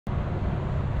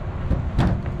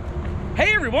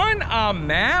Hey everyone, I'm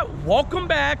Matt. Welcome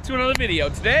back to another video.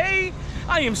 Today,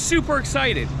 I am super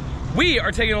excited. We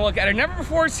are taking a look at a never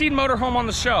before seen motorhome on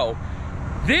the show.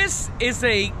 This is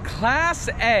a Class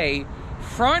A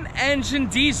front engine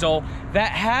diesel that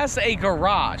has a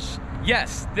garage.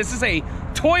 Yes, this is a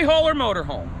toy hauler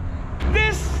motorhome.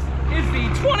 This is the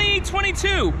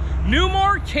 2022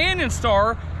 Newmar Canyon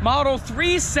Star model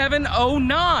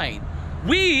 3709.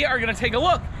 We are gonna take a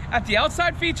look at the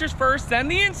outside features first, then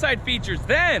the inside features.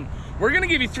 Then we're gonna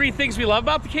give you 3 things we love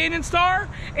about the Canyon Star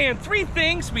and 3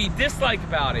 things we dislike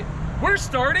about it. We're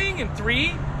starting in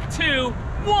 3, 2,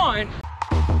 1.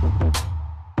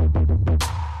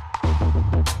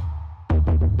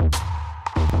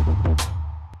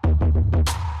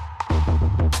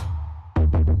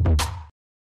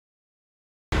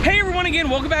 Hey everyone again,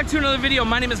 welcome back to another video.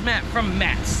 My name is Matt from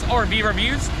Matt's RV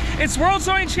Reviews. It's the world's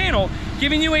only channel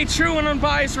giving you a true and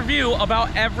unbiased review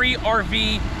about every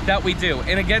RV that we do.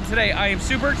 And again today, I am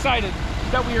super excited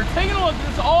that we are taking a look at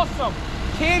this awesome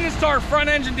Canyon Star front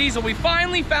engine diesel. We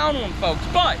finally found one, folks.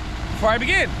 But before I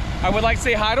begin, I would like to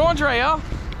say hi to Andrea.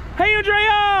 Hey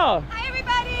Andrea! Hi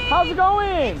everybody! How's it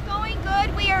going? It's going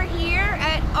good. We are here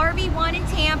at RV1 in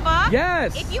Tampa.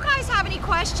 Yes. If you guys have any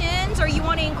questions or you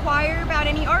want to inquire about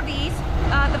any RVs,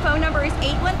 the phone number is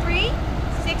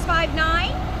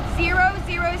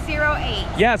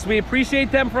 813-659-0008. Yes, we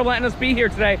appreciate them for letting us be here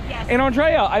today. Yes. And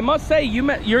Andrea, I must say, you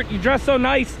dressed so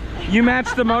nice. You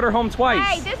matched the motorhome twice.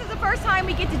 Hey, this is the first time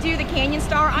we get to do the Canyon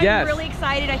Star. I'm really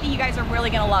excited. I think you guys are really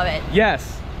going to love it.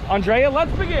 Yes. Andrea,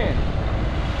 let's begin.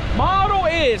 Model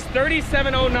is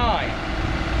 3709.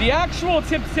 The actual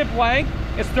tip-to-tip length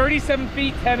is 37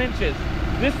 feet 10 inches.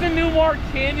 This is the Newmar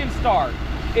Canyon Star.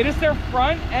 It is their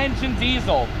front engine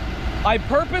diesel. I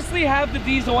purposely have the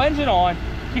diesel engine on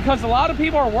because a lot of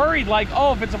people are worried, like,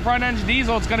 oh, if it's a front engine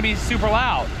diesel, it's gonna be super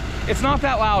loud. It's not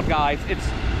that loud, guys. It's,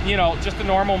 you know, just a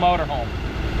normal motorhome.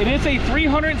 It is a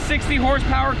 360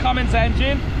 horsepower Cummins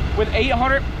engine with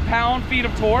 800 pound-feet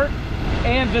of torque.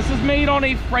 And this is made on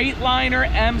a Freightliner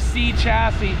MC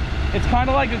chassis. It's kind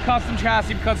of like a custom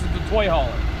chassis because it's a toy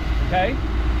hauler, okay?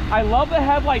 I love the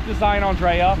headlight design,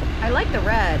 Andrea. I like the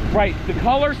red. Right, the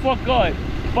colors look good.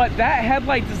 But that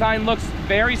headlight design looks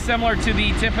very similar to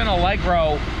the Tiffin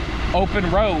Allegro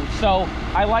open road. So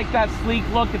I like that sleek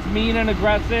look. It's mean and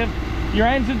aggressive. Your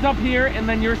engine's up here, and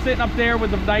then you're sitting up there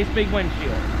with a nice big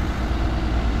windshield.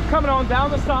 Coming on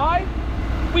down the side,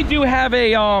 we do have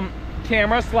a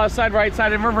camera, left side, right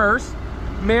side, and reverse.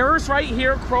 Mirrors right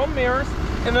here, chrome mirrors.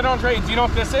 And then Andrea, do you know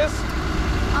what this is?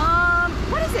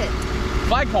 What is it?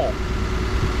 Flagpole.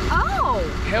 Oh.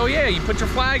 Hell yeah, you put your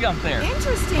flag up there.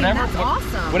 Interesting, that's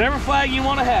awesome. Whatever flag you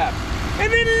want to have.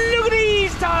 And then look at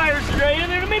these tires, Andrea,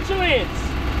 they're the Michelin's.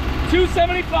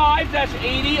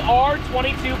 275-80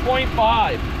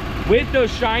 R22.5 with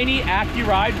those shiny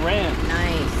AccuRide rims.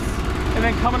 Nice. And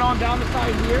then coming on down the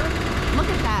side here. Look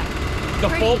at that. The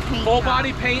full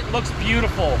body paint looks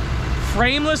beautiful.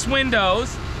 Frameless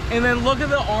windows, and then look at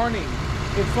the awning.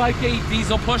 It's like a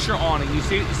diesel pusher awning. You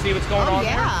see what's going on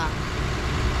there? Yeah.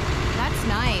 That's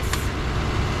nice.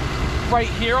 Right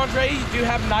here, Andrea, you do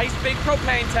have nice big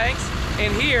propane tanks.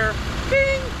 And here,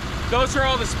 bing, those are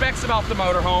all the specs about the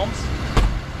motorhomes.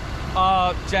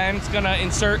 Jen's gonna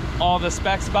insert all the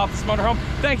specs about this motorhome.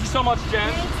 Thank you so much,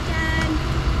 Jen. Thanks, Jen.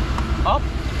 Up.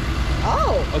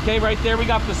 Oh. Okay, right there we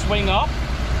got the swing up.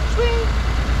 Swing.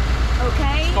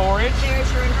 Okay. Storage. There's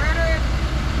your inverter.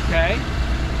 Okay.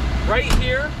 Right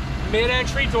here,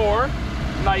 mid-entry door.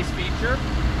 Nice feature.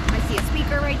 I see a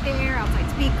speaker right there, outside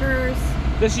speakers.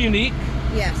 This is unique.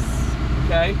 Yes.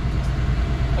 Okay.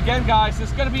 Again, guys, this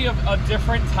is going to be a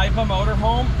different type of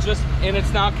motorhome, and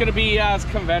it's not going to be as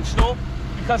conventional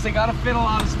because they got to fit a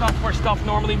lot of stuff where stuff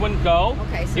normally wouldn't go.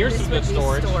 Okay, so here's this some good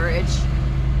would be storage.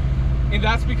 And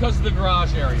that's because of the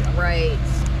garage area. Right.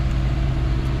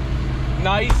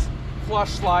 Nice flush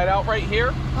slide out right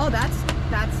here. Oh, that's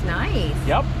nice.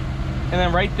 Yep. And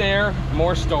then right there,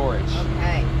 more storage.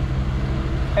 Okay.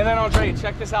 And then Andrea,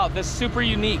 check this out. This is super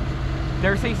unique.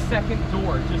 There's a second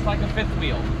door, just like a fifth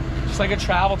wheel, just like a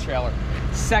travel trailer.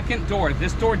 Second door.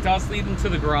 This door does lead into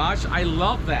the garage. I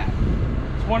love that.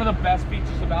 It's one of the best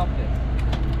features about this.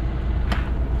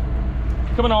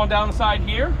 Coming on down the side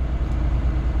here,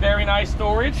 very nice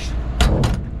storage.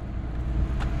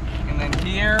 And then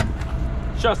here,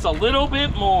 just a little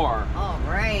bit more. All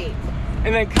right.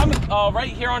 And then coming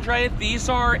right here, Andrea, these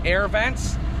are air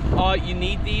vents. You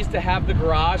need these to have the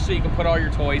garage so you can put all your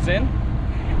toys in.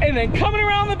 And then coming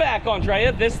around the back,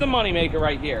 Andrea, this is the moneymaker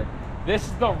right here. This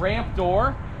is the ramp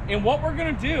door. And what we're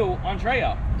gonna do,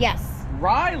 Andrea. Yes.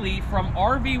 Rylie from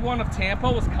RV1 of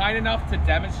Tampa was kind enough to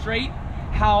demonstrate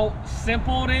how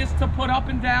simple it is to put up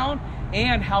and down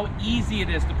and how easy it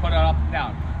is to put it up and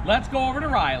down. Let's go over to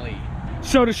Rylie.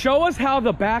 So to show us how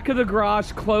the back of the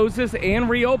garage closes and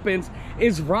reopens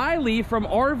is Rylie from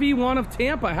RV1 of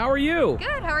Tampa. How are you?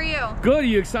 Good, how are you? Good. Are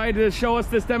you excited to show us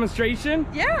this demonstration?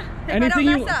 Yeah, Anything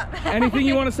I don't mess up. Anything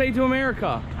you want to say to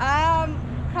America?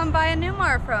 Come buy a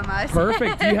Newmar from us.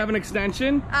 Perfect. Do you have an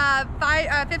extension?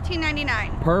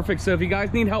 $15.99. Perfect. So if you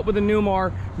guys need help with a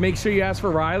Newmar, make sure you ask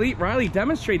for Rylie. Rylie,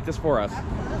 demonstrate this for us.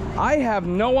 Absolutely. I have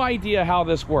no idea how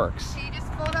this works. So you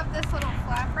just fold up this little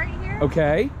flap right here.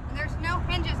 Okay. And there's no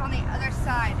hinges on the other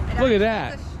side. Look at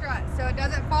that. It's a strut, so it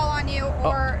doesn't fall on you,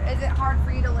 or is it hard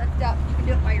for you to lift up? You can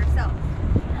do it by yourself.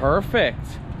 Perfect.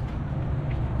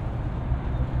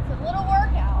 It's a little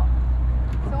workout.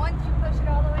 So once you push it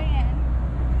all the way in,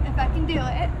 if I can do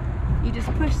it, you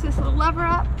just push this little lever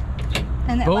up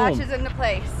and it Boom. latches into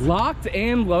place. Locked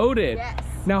and loaded. Yes.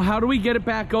 Now how do we get it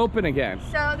back open again?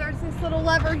 So there's this little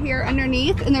lever here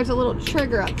underneath and there's a little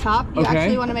trigger up top. You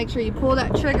actually want to make sure you pull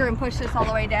that trigger and push this all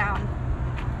the way down.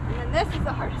 And then this is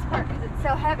the hardest part because it's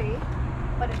so heavy,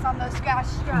 but it's on those gas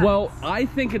struts. Well, I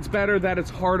think it's better that it's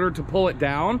harder to pull it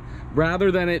down rather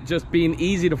than it just being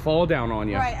easy to fall down on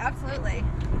you. Right, absolutely.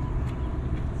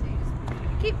 So you just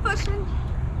keep pushing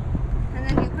and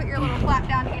then you put your little flap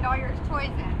down to get all your toys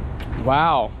in.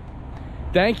 Wow.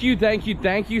 Thank you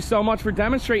so much for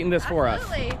demonstrating this for us.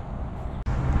 Absolutely.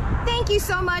 Thank you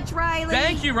so much, Rylie.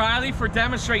 Thank you, Rylie, for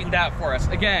demonstrating that for us.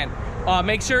 Again,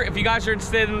 make sure if you guys are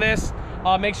interested in this,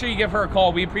 make sure you give her a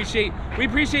call. We appreciate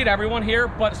everyone here,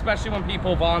 but especially when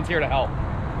people volunteer to help.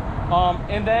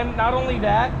 And then not only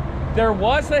that, there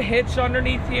was a hitch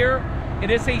underneath here. It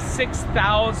is a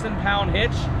 6,000-pound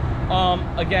hitch.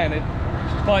 Again,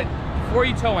 but before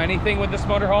you tow anything with this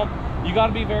motorhome, you got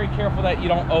to be very careful that you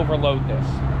don't overload this,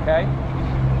 okay?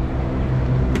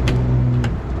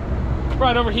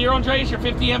 Right over here, Andrea, is your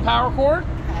 50-amp power cord.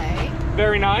 Okay.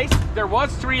 Very nice. There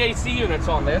was 3 AC units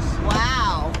on this.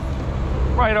 Wow.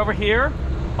 Right over here.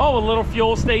 Oh, a little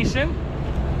fuel station.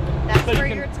 That's so for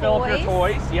you your can fill up your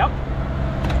toys. toys. Yep.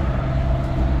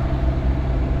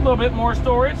 A little bit more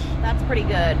storage. That's pretty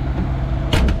good.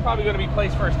 Probably going to be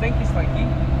placed for a stinky slinky.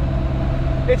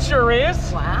 It sure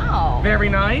is. Wow. Very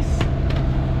nice.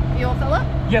 Fuel fill up?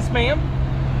 Yes, ma'am.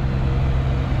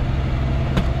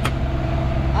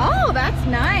 Oh, that's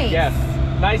nice. Yes.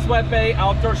 Nice wet bay,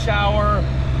 outdoor shower,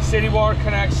 city water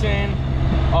connection,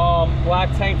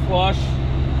 black tank flush.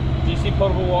 Do you see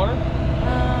potable water?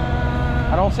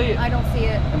 I don't see it. I don't see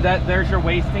it. And there's your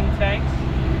wasting tanks.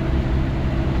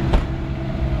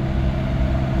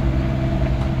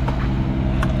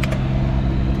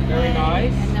 Very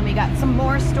nice. And then we got some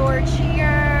more storage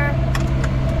here.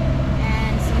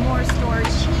 And some more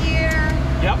storage here.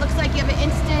 Yep. Looks like you have an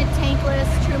instant tankless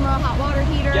True hot water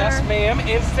heater. Yes, ma'am.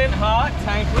 Instant hot,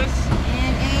 tankless.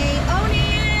 And a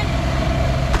Onan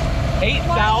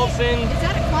 8,000. Is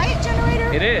that a quiet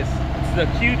generator? It is. It's the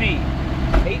QD.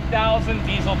 8,000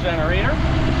 diesel generator.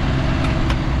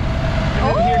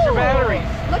 And then here's your batteries.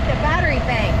 Look, the battery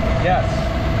bank. Yes.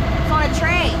 It's on a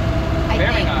tray. I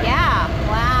Very think. nice. Yeah.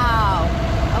 Wow.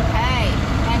 Okay.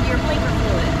 And your blinker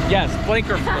fluid. Yes,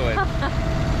 blinker fluid.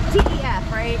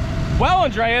 TEF, right? Well,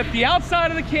 Andrea, the outside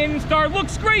of the Canyon Star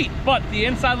looks great, but the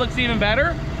inside looks even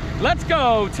better. Let's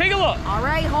go take a look. All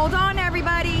right, hold on,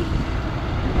 everybody.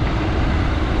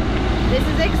 This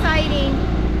is exciting.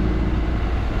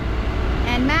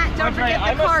 And Matt, don't Andrea,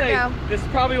 forget the cargo. Say, this is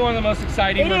probably one of the most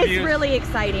exciting reviews. It is really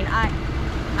exciting.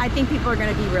 I think people are going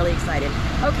to be really excited.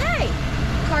 Okay,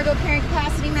 cargo carrying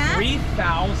capacity, Matt.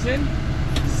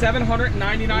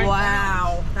 3,799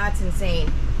 Wow, that's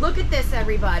insane. Look at this,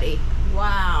 everybody.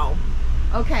 Wow.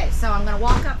 Okay, so I'm going to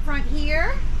walk up front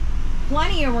here.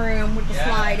 Plenty of room with the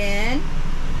slide in.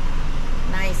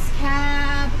 Nice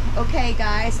cab. Okay,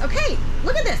 guys. Okay,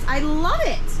 look at this. I love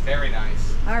it. Very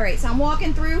nice. All right, so I'm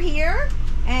walking through here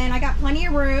and I got plenty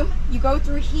of room. You go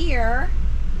through here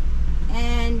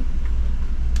and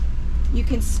you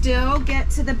can still get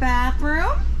to the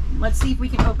bathroom. Let's see if we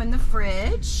can open the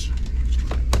fridge.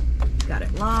 Got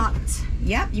it locked.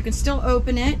 Yep, you can still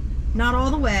open it. Not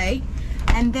all the way.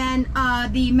 And then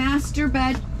the master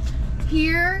bed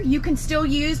here, you can still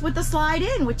use with the slide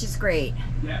in, which is great.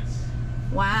 Yes.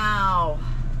 Wow.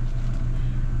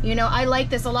 You know, I like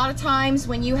this. A lot of times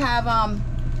when you have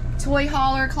toy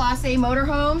hauler Class A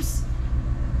motorhomes,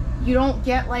 you don't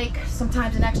get like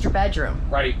sometimes an extra bedroom.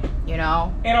 Right. You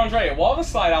know? And Andrea, while the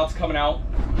slide out's coming out,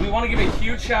 we want to give a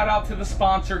huge shout out to the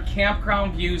sponsor,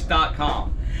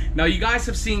 campgroundviews.com. Now, you guys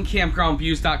have seen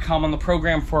campgroundviews.com on the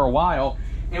program for a while,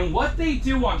 and what they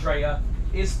do, Andrea,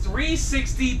 is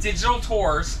 360 digital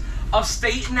tours of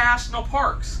state and national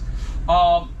parks.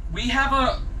 We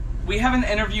have an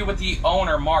interview with the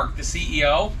owner, Mark, the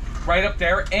CEO, right up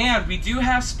there, and we do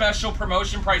have special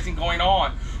promotion pricing going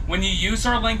on when you use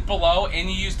our link below and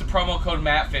you use the promo code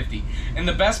MATT50. And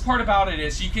the best part about it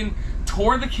is you can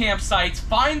tour the campsites,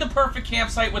 find the perfect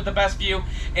campsite with the best view,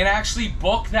 and actually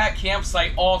book that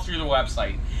campsite all through the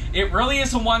website. It really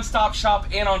is a one-stop shop.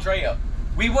 And Andrea,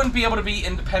 we wouldn't be able to be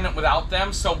independent without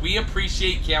them, so we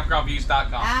appreciate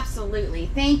campgroundviews.com. Absolutely.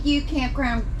 Thank you,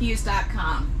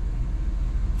 campgroundviews.com.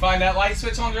 Find that light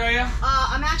switch, Andrea?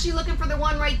 I'm actually looking for the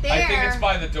one right there. I think it's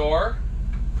by the door.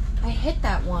 I hit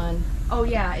that one. Oh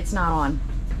yeah, it's not on.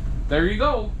 There you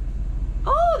go.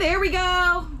 Oh, there we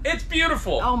go. It's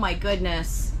beautiful. Oh my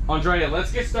goodness. Andrea,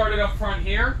 let's get started up front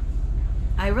here.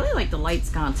 I really like the light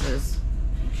sconces.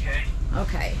 Okay.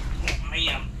 Okay. Oh,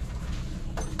 man.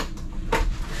 There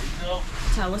you go.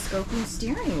 Telescoping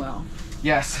steering wheel.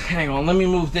 Yes, hang on. Let me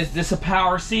move this. This a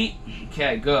power seat?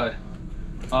 Okay, good.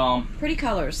 Pretty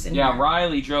colors in yeah, here.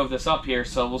 Rylie drove this up here,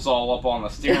 so it was all up on the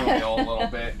steering wheel a little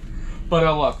bit. But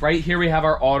look, right here we have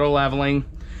our auto leveling.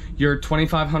 Your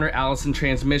 2500 Allison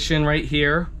transmission right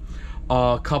here.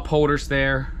 Cup holders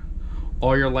there.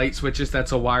 All your light switches.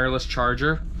 That's a wireless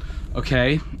charger.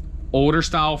 Okay. Older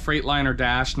style Freightliner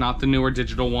dash, not the newer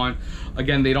digital one.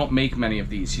 Again, they don't make many of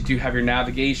these. You do have your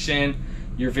navigation,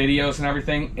 your videos and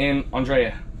everything. And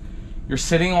Andrea, you're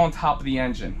sitting on top of the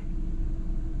engine.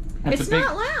 It's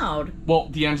not loud. Well,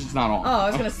 the engine's not on. Oh, I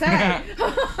was gonna say.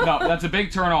 No, that's a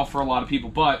big turn off for a lot of people,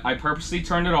 but I purposely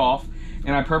turned it off,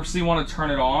 and I purposely want to turn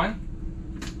it on.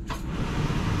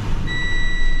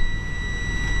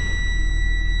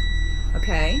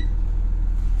 Okay.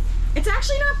 It's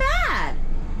actually not bad.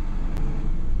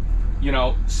 You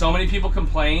know, so many people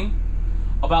complain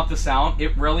about the sound.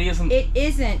 It really isn't. It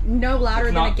isn't no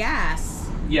louder than a gas.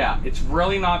 Yeah, it's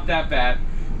really not that bad.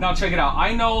 Now check it out.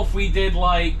 I know if we did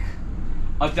like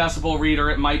a decibel reader,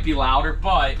 it might be louder,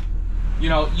 but you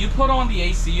know, you put on the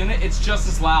AC unit, it's just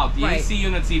as loud. The AC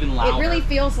unit's even louder. It really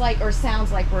feels like, or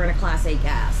sounds like we're in a Class A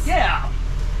gas. Yeah.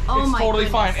 Oh, it's my totally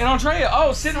goodness. fine. And Andrea,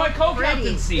 sit in my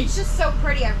co-captain seat. It's just so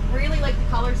pretty. I really like the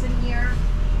colors in here.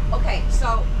 Okay,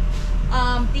 so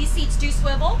these seats do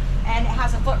swivel, and it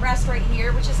has a footrest right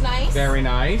here, which is nice. Very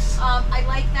nice. I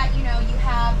like that, you know, you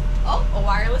have a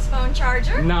wireless phone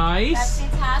charger. Nice. That's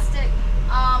fantastic.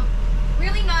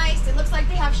 Really nice. It looks like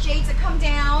they have shades that come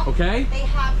down. Okay. They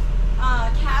have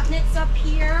cabinets up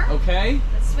here. Okay.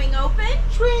 That swing open.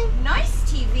 Swing. Nice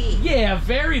TV. Yeah,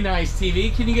 very nice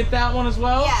TV. Can you get that one as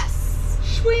well? Yes.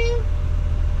 Swing.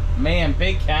 Man,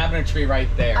 big cabinetry right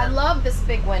there. I love this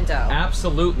big window.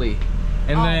 Absolutely.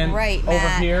 And then over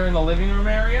here in the living room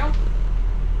area,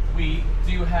 we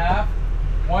do have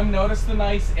one, notice the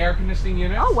nice air conditioning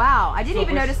unit. Oh wow, I didn't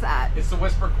even notice that. It's the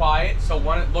whisper quiet, so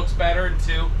one, it looks better, and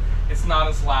two, it's not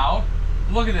as loud.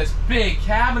 Look at this big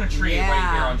cabinetry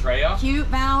right here, Andrea. Cute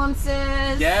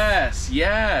balances. Yes,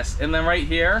 yes. And then right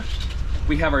here,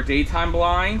 we have our daytime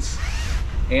blinds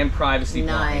and privacy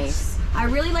blinds. Nice. I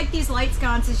really like these light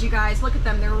sconces, you guys. Look at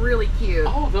them, they're really cute.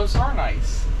 Oh, those are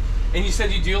nice. And you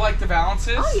said you do like the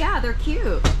balances? Oh yeah, they're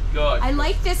cute. Good. I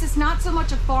like this. It's not so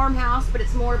much a farmhouse, but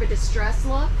it's more of a distressed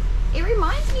look. It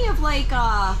reminds me of like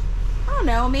I don't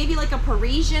know, maybe like a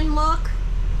Parisian look.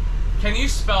 Can you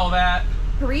spell that?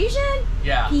 Parisian?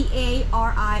 Yeah. P-A-R-I-S-I-A-N.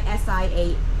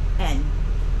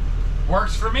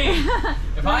 Works for me.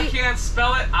 If I can't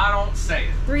spell it, I don't say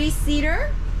it.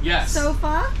 3-seater. Yes.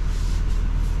 Sofa.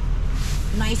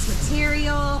 Nice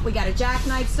material. We got a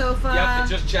jackknife sofa. Yep, it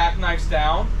just jackknifes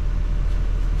down.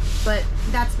 But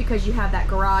that's because you have that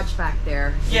garage back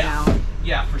there. Yeah. You know?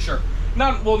 Yeah, for sure.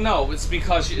 No, it's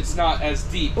because it's not as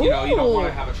deep. You know, you don't want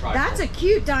to have a tripod. That's a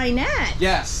cute dinette.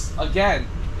 Yes. Again,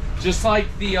 just like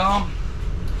the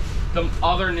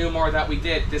other Newmar that we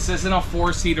did. This isn't a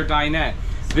 4-seater dinette.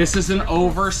 This is an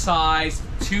oversized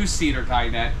 2-seater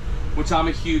dinette, which I'm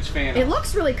a huge fan of. It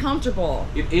looks really comfortable.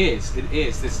 It is. It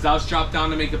is. This does drop down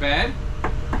to make a bed.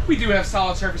 We do have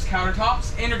solid surface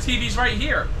countertops, and your TV's right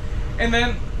here. And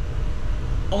then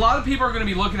a lot of people are going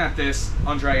to be looking at this,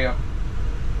 Andrea,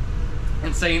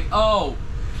 and saying, oh,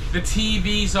 the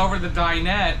TV's over the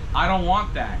dinette. I don't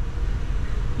want that.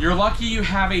 You're lucky you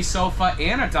have a sofa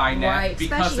and a dinette,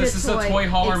 because this is a toy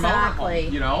hauler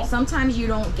motorhome, you know? Sometimes you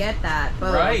don't get that.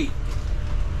 But right.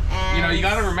 And you know, you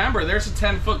got to remember, there's a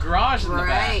 10-foot garage in the back.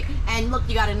 Right. And look,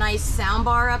 you got a nice sound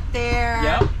bar up there.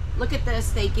 Yep. Look at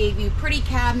this. They gave you pretty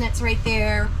cabinets right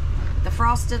there. The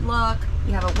frosted look.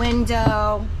 You have a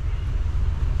window.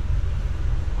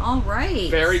 All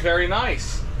right. Very, very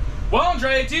nice. Well,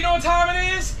 Andrea, do you know what time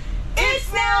it is?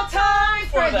 It's now time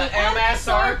for the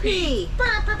MSRP.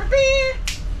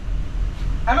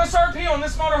 on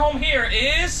this motorhome here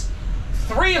is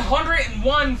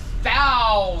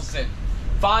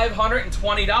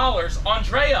 $301,520.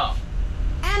 Andrea.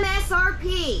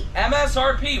 MSRP.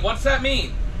 MSRP, what's that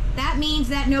mean? That means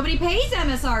that nobody pays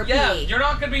MSRP. Yeah, you're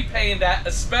not going to be paying that,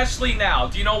 especially now.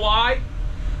 Do you know why?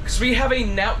 Because we have a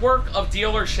network of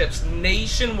dealerships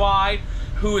nationwide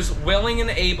who is willing and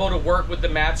able to work with the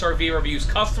Matt's RV Reviews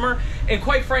customer and,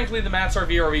 quite frankly, the Matt's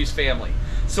RV Reviews family.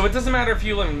 So it doesn't matter if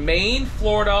you live in Maine,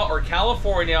 Florida, or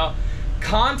California.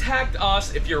 Contact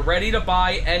us if you're ready to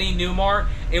buy any Newmar,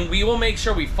 and we will make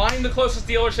sure we find the closest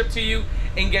dealership to you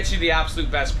and get you the absolute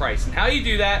best price. And how you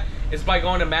do that is by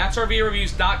going to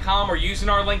mattsrvreviews.com or using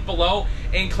our link below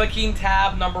and clicking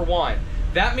tab number 1.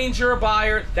 That means you're a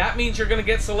buyer, that means you're gonna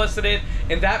get solicited,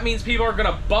 and that means people are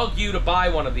gonna bug you to buy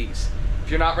one of these. If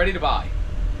you're not ready to buy,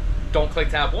 don't click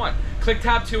tab 1. Click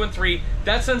tab 2 and 3.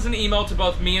 That sends an email to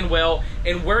both me and Will,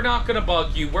 and we're not gonna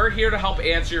bug you. We're here to help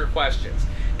answer your questions.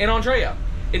 And Andrea,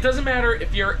 it doesn't matter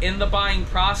if you're in the buying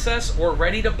process or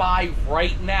ready to buy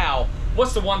right now,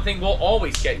 what's the one thing we'll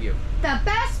always get you? The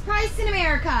best price in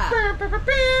America.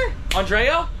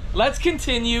 Andrea, let's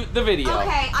continue the video.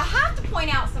 Okay, I have to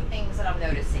point out some things that I'm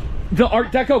noticing. The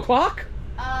Art Deco clock?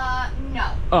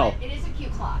 No. Oh. But it is a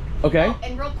cute clock. Okay. Oh,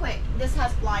 and real quick, this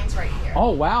has blinds right here.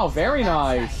 Oh, wow, very So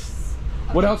that's nice.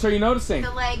 Okay. What else are you noticing?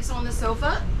 The legs on the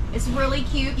sofa. It's really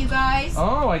cute, you guys.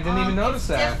 Oh, I didn't even notice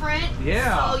it's that. Different.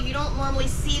 Yeah. So you don't normally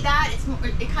see that.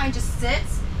 It kind of just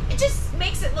sits. It just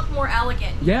makes it look more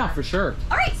elegant. Yeah, for sure.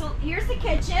 All right, so here's the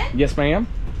kitchen. Yes, ma'am.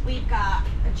 We've got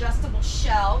adjustable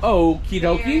shelf. Okie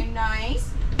Very dokie.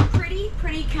 nice.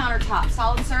 Pretty countertop.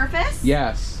 Solid surface.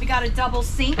 Yes. We got a double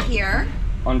sink here.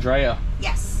 Andrea,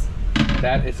 Yes.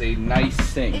 that is a nice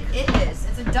sink. It is.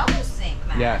 It's a double sink,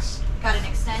 Matt. Yes. Got an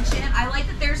extension. I like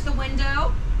that there's the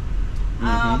window.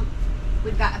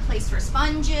 We've got a place for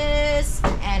sponges,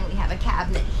 and we have a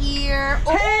cabinet here.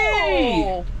 Hey!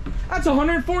 Oh! That's a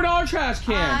 $104 trash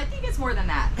can. I think it's more than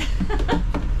that.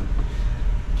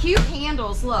 Cute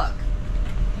handles, look.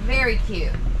 Very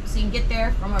cute. So you can get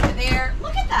there from over there.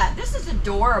 Look at that. This is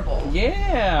adorable.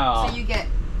 Yeah. So you get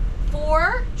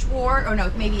 4 drawer, or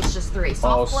no, maybe it's just 3.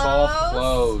 Soft close. Soft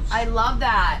close. I love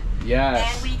that.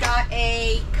 Yes. And we got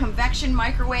a convection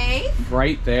microwave.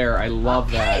 Right there. I love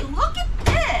that. Okay, look at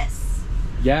this.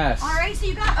 Yes. All right, so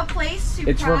you got a place to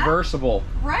It's prep. reversible.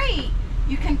 Right.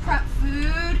 You can prep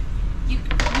food. You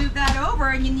move that over,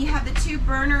 and then you have the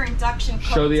 2-burner induction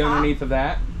cooktop. Show the underneath of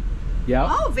that. Yep.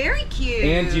 Oh, very cute.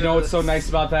 And you know what's so nice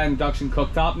about that induction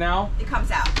cooktop now? It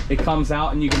comes out. It comes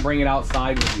out and you can bring it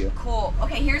outside with you. Cool.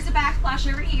 Okay, here's the backsplash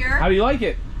over here. How do you like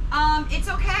it? It's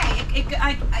okay.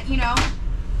 You know,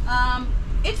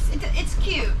 it's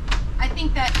cute. I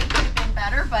think that it could have been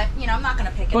better, but you know, I'm not gonna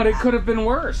pick it. But it could have been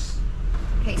worse.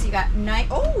 Okay, so you got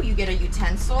you get a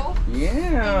utensil.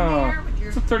 Yeah.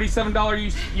 It's a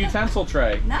 $37 utensil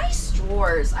tray. Nice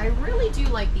drawers. I really do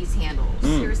like these handles.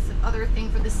 Here's the other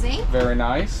thing for the sink. Very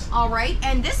nice. All right,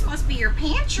 and this must be your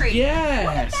pantry. Yes.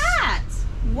 Look at that.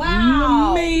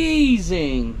 Wow.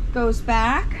 Amazing. Goes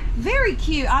back. Very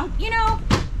cute. You know,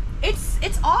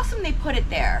 it's awesome they put it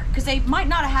there because they might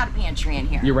not have had a pantry in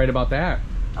here. You're right about that.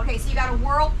 Okay, so you got a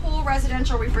Whirlpool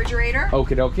residential refrigerator.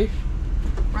 Okie dokie.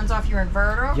 Runs off your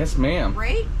inverter. Yes, ma'am.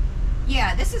 Right?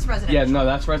 Yeah, this is residential. Yeah, no,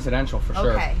 that's residential for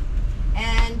sure. Okay.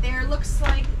 And there looks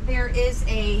like there is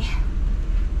a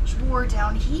drawer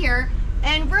down here.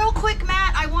 And real quick,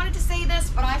 Matt, I wanted to say this,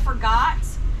 but I forgot.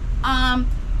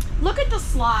 Look at the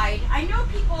slide. I know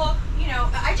people, you know,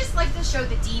 I just like to show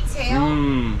the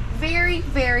detail. Very,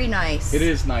 very nice. It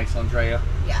is nice, Andrea.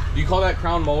 Yeah. Do you call that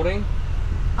crown molding?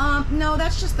 No,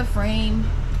 that's just the frame.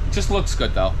 Just looks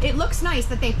good though. It looks nice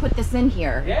that they put this in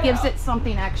here. Yeah. It gives it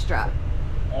something extra.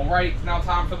 All right, now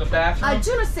time for the bathroom.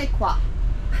 Je ne sais quoi.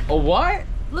 A what?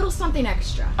 Little something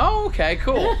extra. Oh, okay,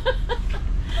 cool.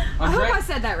 I hope I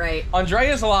said that right.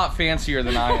 Andrea's a lot fancier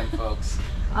than I am, folks.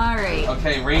 All right.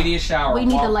 Okay, radius shower. We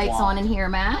need the lights on in here,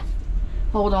 Matt.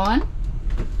 Hold on.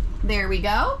 There we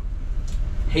go.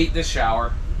 Hate this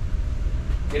shower.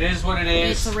 It is what it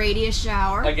is. It's a radius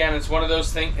shower. Again, it's one of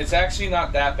those things. It's actually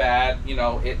not that bad. You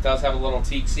know, it does have a little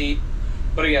teak seat.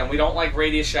 But again, we don't like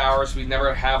radius showers. We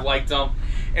never have liked them.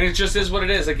 And it just is what it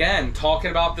is. Again,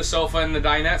 talking about the sofa and the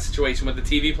dinette situation with the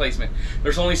TV placement.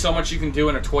 There's only so much you can do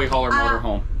in a toy hauler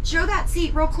motorhome. Show that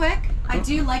seat real quick. I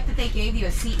do like that they gave you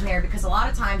a seat in there because a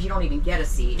lot of times you don't even get a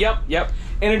seat. Yep.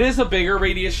 And it is a bigger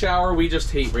radius shower. We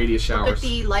just hate radius showers. Look at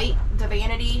the light, the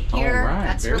vanity here. All right,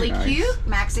 that's very really nice. cute.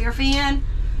 Max air fan.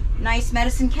 Nice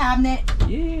medicine cabinet.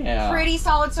 Yeah. Pretty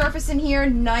solid surface in here.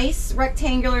 Nice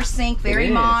rectangular sink.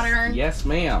 Very modern. Yes,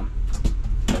 ma'am.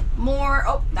 More.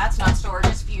 Oh, that's not storage.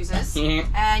 It's fuses. drawers.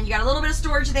 And you got a little bit of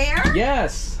storage there.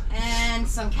 Yes. And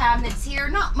some cabinets here,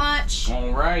 not much.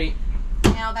 All right.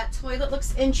 Now that toilet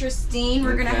looks interesting.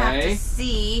 We're gonna have to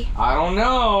see. I don't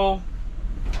know.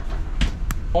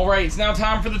 All right, it's now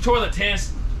time for the toilet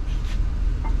test.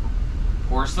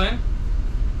 Porcelain.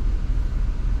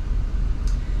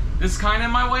 This is kind of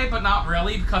in my way, but not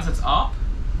really because it's up.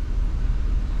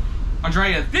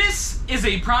 Andrea, this is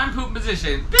a prime poop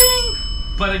position. Bing!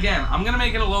 But again, I'm gonna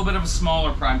make it a little bit of a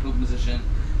smaller prime poop position.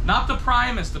 Not the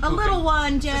primest of pooping. A little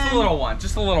one, Jen. Just a little one.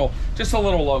 Just a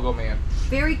little logo man.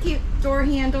 Very cute door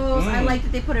handles. I like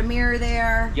that they put a mirror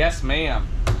there. Yes, ma'am.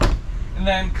 And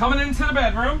then coming into the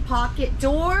bedroom. Pocket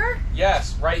door.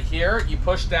 Yes, right here. You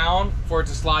push down for it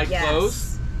to slide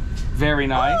closed. Very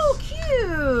nice. Oh,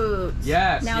 cute.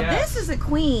 Yes. Now this is a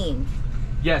queen.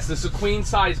 Yes, this is a queen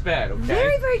size bed, okay?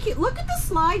 Very, very cute. Look at the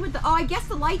slide with the, I guess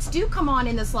the lights do come on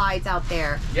in the slides out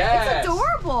there. Yes. It's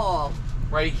adorable.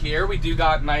 Right here, we do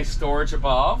got nice storage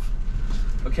above.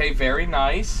 Okay, very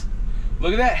nice.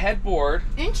 Look at that headboard.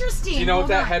 Interesting. Do you know what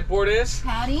that headboard is?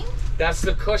 Padding? That's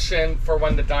the cushion for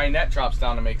when the dinette drops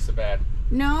down and makes the bed.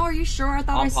 No, are you sure? I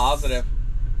thought I'm positive.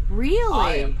 Really?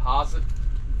 I am positive.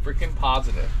 Freaking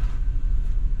positive.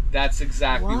 That's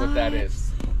exactly what that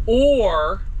is.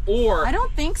 Or I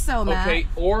don't think so, Matt. Okay,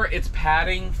 or it's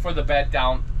padding for the bed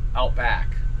down out back.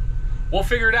 We'll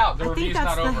figure it out. The review's not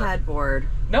over. I think that's the headboard.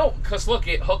 No, because look,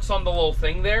 it hooks on the little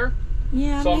thing there.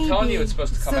 Yeah, so I'm telling you it's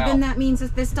supposed to come out. So then that means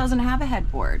that this doesn't have a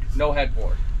headboard. No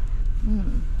headboard.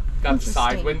 Got the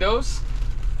side windows.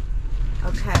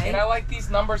 Okay. And I like these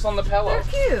numbers on the pillow.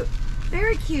 They're cute.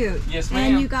 Very cute. Yes,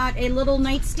 ma'am. And you got a little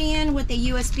nightstand with a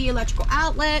USB electrical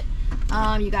outlet.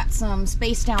 You got some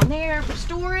space down there for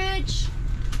storage.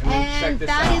 And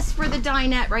that is for the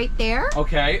dinette right there.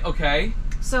 Okay, okay.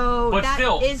 So that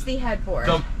is the headboard.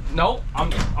 No,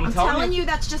 I'm telling you,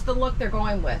 that's just the look they're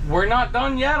going with. We're not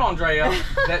done yet, Andrea.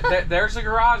 There's a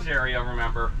garage area,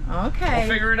 remember? Okay. We'll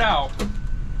figure it out.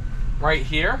 Right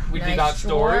here, we do got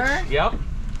storage. Yep.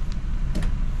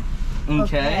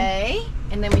 Okay.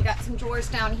 And then we got some drawers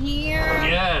down here.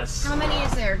 Yes. How many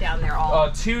is there down there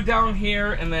all? 2 down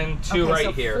here and then 2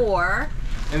 right here. 4.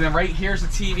 And then right here's a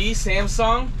TV,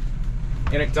 Samsung.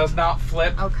 And it does not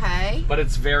flip. Okay. But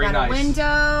it's very nice. Got a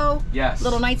window. Yes.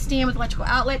 Little nightstand with electrical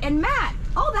outlet. And Matt,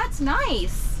 oh, that's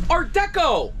nice. Art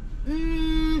Deco.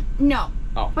 No.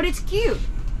 Oh. But it's cute.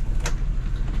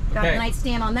 Got a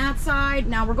nightstand on that side.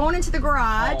 Now we're going into the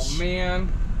garage. Oh,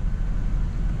 man.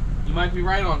 You might be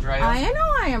right, Andrea. I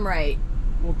know I am right.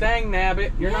 Well, dang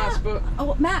nabbit. You're not supposed...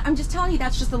 Oh, Matt, I'm just telling you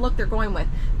that's just the look they're going with.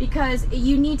 Because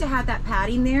you need to have that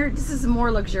padding there. This is more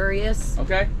luxurious.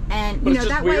 Okay. And, but you know, it's just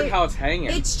that weird way, how it's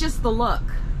hanging. It's just the look.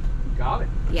 Got it.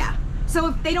 Yeah. So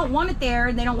if they don't want it there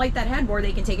and they don't like that headboard,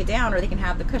 they can take it down or they can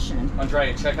have the cushion.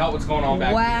 Andrea, check out what's going on back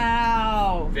here.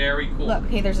 Wow. Very cool. Look,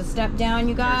 hey, there's a step down,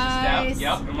 you guys. There's a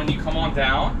step, yep. And when you come on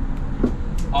down,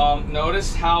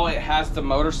 notice how it has the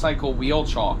motorcycle wheel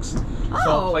chalks.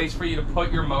 So a place for you to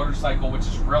put your motorcycle, which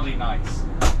is really nice.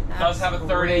 It does have a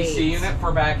third AC unit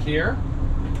for back here.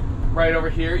 Right over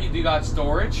here, you do got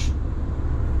storage.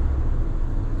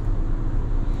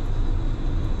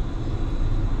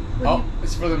 Oh,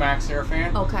 it's for the Max Air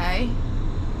fan. Okay.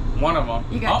 One of them.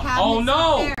 You got cabinets oh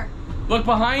no! up there. Look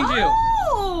behind you.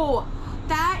 Oh,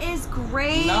 that is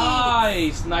great.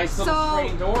 Nice, nice little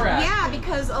screen door action. Yeah,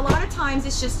 because a lot of times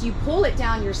it's just you pull it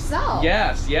down yourself.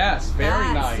 Yes, yes,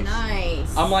 very nice. That's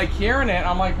nice. I'm like hearing it.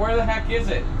 I'm like, where the heck is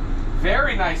it?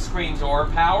 Very nice screen door.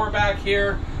 Power back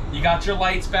here. You got your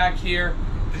lights back here.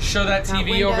 Did you show that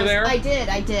TV over there? I did.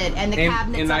 And the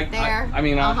cabinets up there.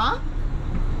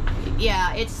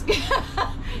 Yeah, it's...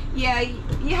 yeah,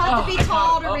 you have to be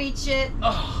tall to reach it.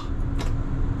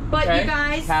 But you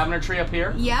guys... Cabinetry up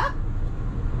here. Yep.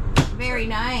 Very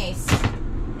nice.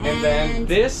 And then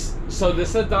this, so this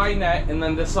is a dinette, and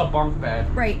then this is a bunk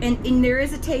bed. Right, and there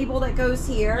is a table that goes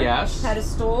here. Yes.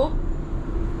 Pedestal.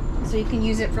 So you can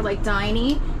use it for like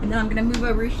dining. And then I'm gonna move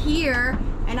over here,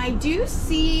 and I do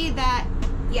see that,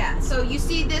 yeah, so you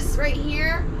see this right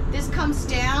here? This comes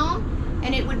down,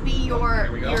 and it would be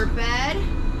your bed.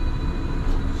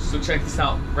 So check this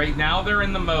out. Right now they're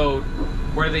in the mode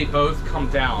where they both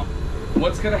come down.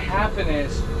 What's gonna happen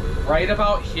is, right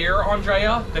about here,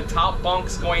 Andrea, the top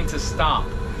bunk's going to stop.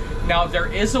 Now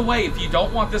there is a way, if you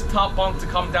don't want this top bunk to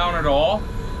come down at all,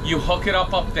 you hook it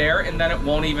up there and then it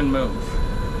won't even move.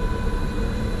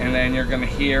 And then you're gonna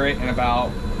hear it in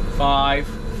about 5,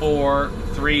 4,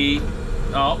 3, 2,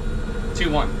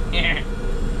 1.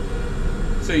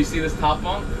 So you see this top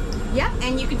bunk? Yep,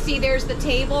 and you can see there's the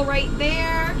table right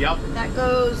there. Yep. That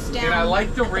goes down. And I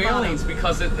like the at railings bottom.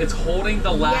 because it's holding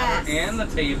the ladder Yes. and the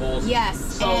tables. Yes,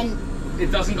 So and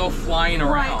it doesn't go flying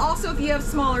around. right. Also, if you have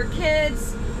smaller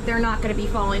kids, they're not going to be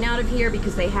falling out of here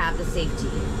because they have the safety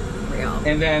rail.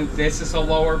 And then this is a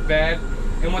lower bed.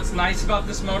 And what's nice about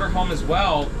this motorhome as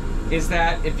well is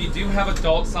that if you do have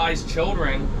adult-sized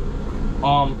children,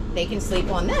 they can sleep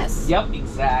on this. Yep,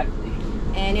 exactly.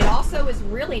 And it also is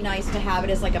really nice to have it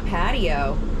as like a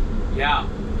patio. Yeah,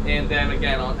 and then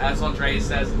again, as Andrea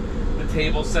says, the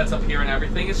table sets up here and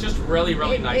everything. It's just really,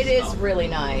 really nice. It is really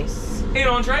nice. And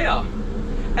Andrea,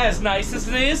 as nice as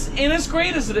it is, and as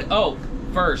great as it is. Oh,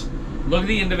 first, look at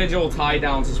the individual tie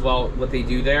downs as well. What they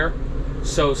do there,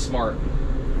 so smart.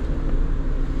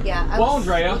 Yeah, I Well, was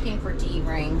Andrea, looking for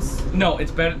D-rings. No,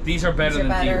 it's better. These are better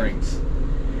than D-rings.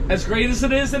 As great as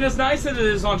it is and as nice as it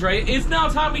is, Andrea, it's now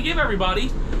time we give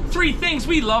everybody 3 things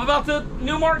we love about the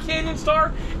Newmar Canyon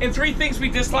Star and 3 things we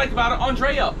dislike about it.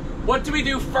 Andrea, what do we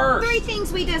do first? 3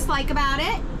 things we dislike about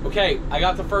it. Okay, I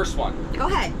got the first one. Go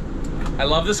ahead. I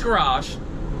love this garage.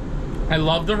 I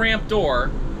love the ramp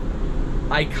door.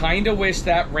 I kind of wish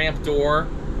that ramp door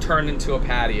turned into a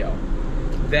patio.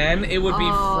 Then it would be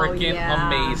freaking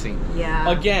amazing. Yeah.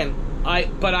 Again,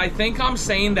 but I think I'm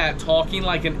saying that talking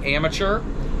like an amateur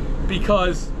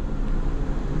because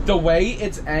the way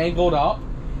it's angled up,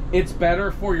 it's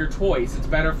better for your toys. It's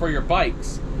better for your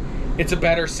bikes. It's a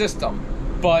better system.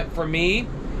 But for me,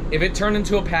 if it turned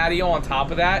into a patio on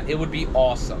top of that, it would be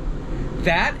awesome.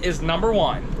 That is number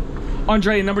 1.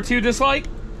 Andrea, number 2 dislike?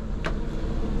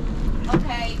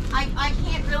 Okay, I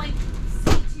can't really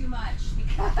say too much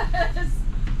because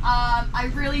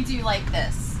I really do like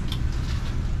this.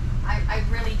 I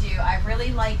really do. I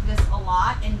really like this a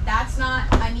lot, and that's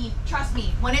not, I mean, trust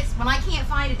me, when I can't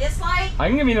find a dislike, I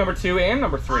can give you number 2 and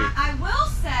number 3. I will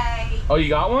say, Oh, you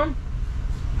got one?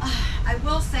 I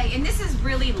will say, and this is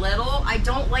really little, I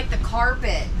don't like the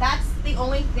carpet. That's the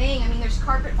only thing. I mean, there's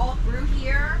carpet all through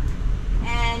here,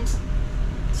 and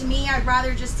to me, I'd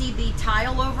rather just see the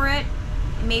tile over it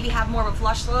and maybe have more of a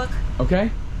flush look. Okay.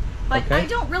 But okay. I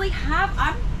don't really have,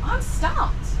 I'm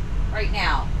stumped right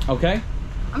now. Okay.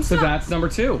 I'm So stumped. that's number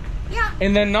 2. Yeah.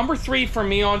 And then number 3 for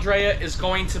me, Andrea, is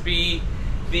going to be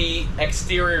the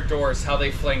exterior doors, how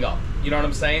they fling up. You know what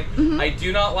I'm saying? Mm-hmm. I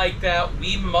do not like that.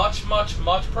 We much, much,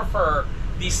 much prefer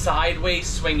the sideways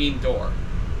swinging door.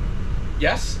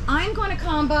 Yes? I'm going to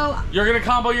combo. You're going to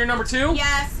combo your number 2?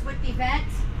 Yes, with the vent.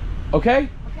 Okay.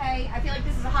 Okay, I feel like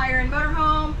this is a higher end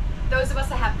motorhome. Those of us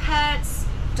that have pets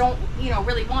don't,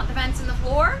 really want the vents in the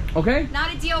floor. Okay.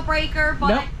 Not a deal breaker, but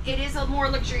Nope. it is a more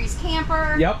luxurious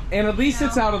camper. Yep. And at least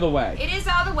it's out of the way. It is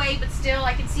out of the way, but still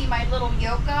I can see my little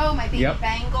Yoko, my baby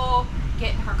Bengal,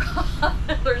 getting her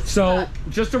collars So, stuck.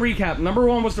 just to recap, number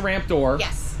 1 was the ramp door.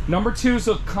 Yes. Number 2 is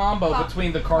a combo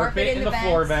between the carpet and the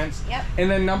floor vents. Yep. And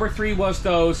then number 3 was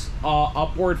those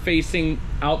upward facing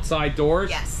outside doors.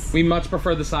 Yes. We much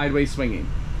prefer the sideways swinging.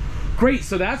 Great,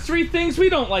 so that's 3 things we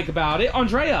don't like about it.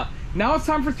 Andrea, now it's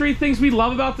time for 3 things we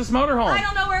love about this motorhome. I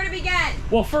don't know where to begin.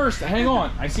 Well, first, hang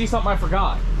on. I see something I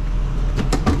forgot.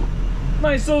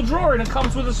 Nice little drawer, and it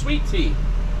comes with a sweet tea.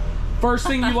 First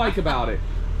thing you like about it.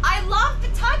 I love the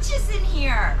touches in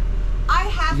here. I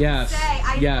have to say,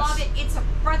 I love it. It's a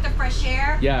breath of fresh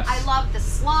air. Yes. I love the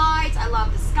slides. I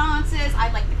love the sconces.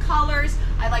 I like the colors.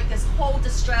 I like this whole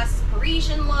distressed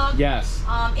Parisian look. Yes.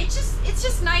 It's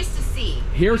just nice to see.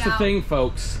 Here's the thing,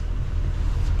 folks.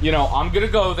 I'm gonna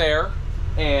go there,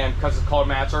 and because it's called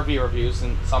MSRP reviews,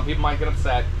 and some people might get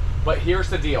upset, but here's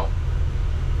the deal: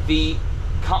 the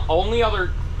only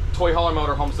other toy hauler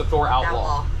motorhome is the Thor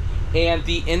Outlaw, and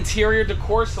the interior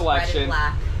decor selection,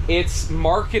 black. It's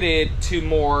marketed to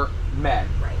more men.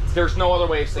 Right. There's no other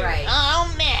way of saying it.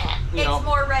 Oh man. It's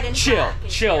more red and black.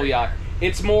 Chill, yeah.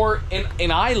 It's more,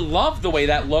 and I love the way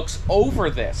that looks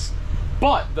over this.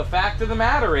 But the fact of the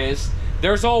matter is,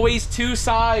 there's always 2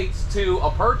 sides to a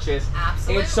purchase.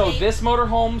 Absolutely. And so this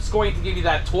motorhome's going to give you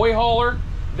that toy hauler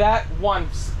that one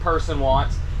person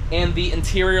wants, and the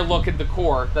interior look and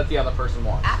decor that the other person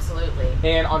wants. Absolutely.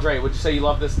 And Andrea, would you say you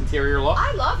love this interior look?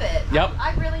 I love it. Yep.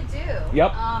 I really do.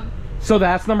 Yep. So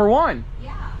that's number 1.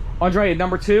 Yeah. Andrea,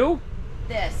 number 2?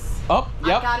 This. Oh,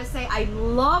 yep. I gotta say, I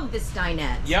love this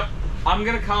dinette. Yep. I'm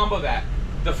gonna combo that.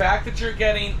 The fact that you're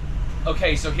getting,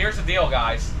 okay, so here's the deal,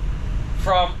 guys.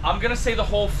 From, I'm gonna say the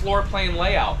whole floor plan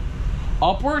layout,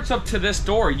 upwards up to this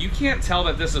door, you can't tell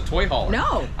that this is a toy hauler.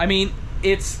 No. I mean,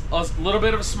 it's a little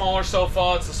bit of a smaller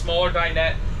sofa, it's a smaller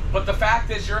dinette, but the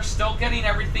fact is you're still getting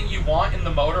everything you want in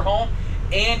the motorhome,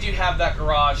 and you have that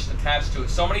garage attached to it.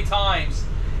 So many times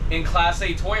in Class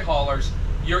A toy haulers,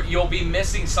 you'll be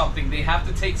missing something. They have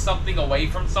to take something away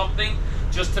from something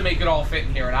just to make it all fit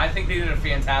in here, and I think they did a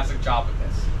fantastic job with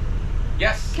this.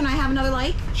 Yes? Can I have another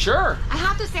like? Sure. I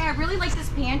have to say, I really like this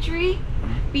pantry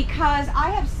because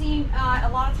I have seen a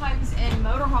lot of times in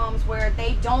motorhomes where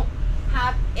they don't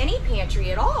have any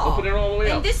pantry at all. Open it all the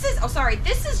way up. This is, oh sorry,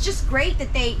 this is just great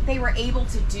that they were able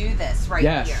to do this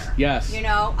right here. Yes. You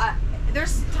know,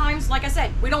 there's times, like I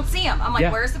said, we don't see them. I'm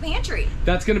like, where's the pantry?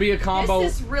 That's going to be a combo.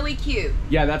 This is really cute.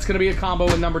 Yeah, that's going to be a combo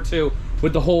in number 2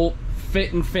 with the whole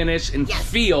fit and finish and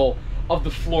feel of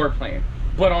the floor plan.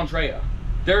 But Andrea,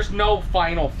 there's no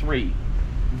final 3.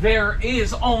 There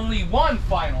is only one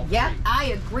final 3. Yep, I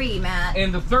agree, Matt.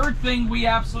 And the third thing we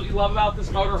absolutely love about this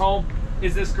motorhome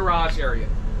is this garage area.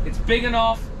 It's big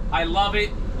enough. I love it.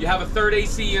 You have a third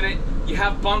AC unit. You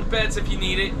have bunk beds if you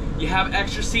need it. You have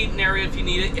extra seating area if you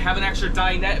need it. You have an extra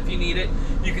dinette if you need it.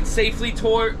 You can safely you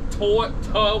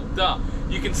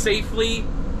can safely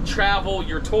travel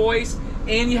your toys,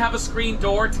 and you have a screen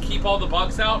door to keep all the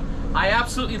bugs out. I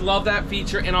absolutely love that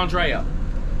feature. And Andrea,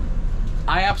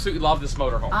 I absolutely love this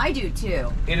motorhome. I do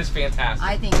too. It is fantastic.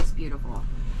 I think it's beautiful.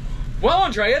 Well,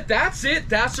 Andrea, that's it.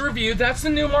 That's the review. That's the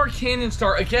Newmar Canyon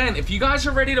Star. Again, if you guys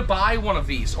are ready to buy one of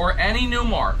these or any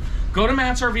Newmar, go to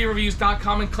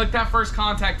MattsRVReviews.com and click that first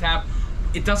contact tab.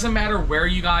 It doesn't matter where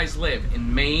you guys live,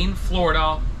 in Maine,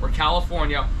 Florida, or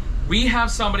California. We have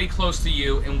somebody close to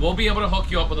you, and we'll be able to hook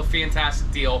you up with a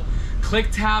fantastic deal. Click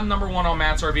tab number 1 on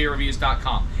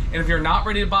MattsRVReviews.com. And if you're not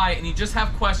ready to buy it and you just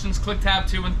have questions, click tab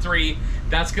 2 and 3.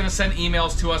 That's going to send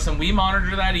emails to us, and we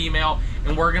monitor that email,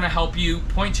 and we're going to help you,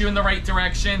 point you in the right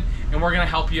direction, and we're going to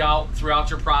help you out throughout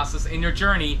your process and your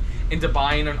journey into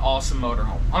buying an awesome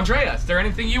motorhome. Andrea, is there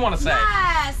anything you want to say?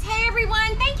 Yes. Hey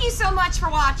everyone, thank you so much for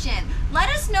watching. Let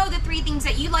us know the 3 things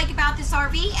that you like about this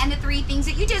RV and the 3 things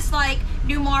that you dislike.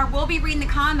 Newmar will be reading the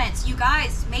comments. You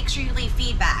guys, make sure you leave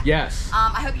feedback. Yes.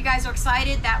 I hope you guys are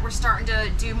excited that we're starting to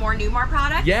do more Newmar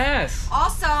products. Yes.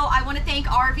 Also, I want to thank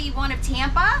RV1 of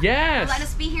Tampa. Yes. For letting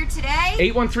us be here today.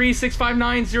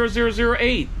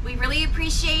 813-659-0008. We really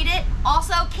appreciate it.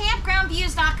 Also,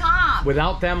 campgroundviews.com.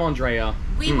 Without them, Andrea,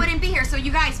 we wouldn't be here. So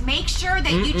you guys make sure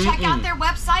that you check out their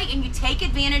website and you take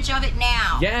advantage of it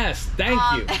now. Yes, thank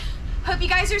you. Hope you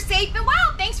guys are safe and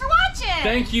well. Thanks for watching.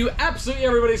 Thank you, absolutely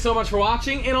everybody, so much for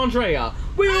watching. And Andrea,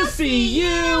 we'll see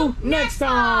you next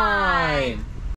time.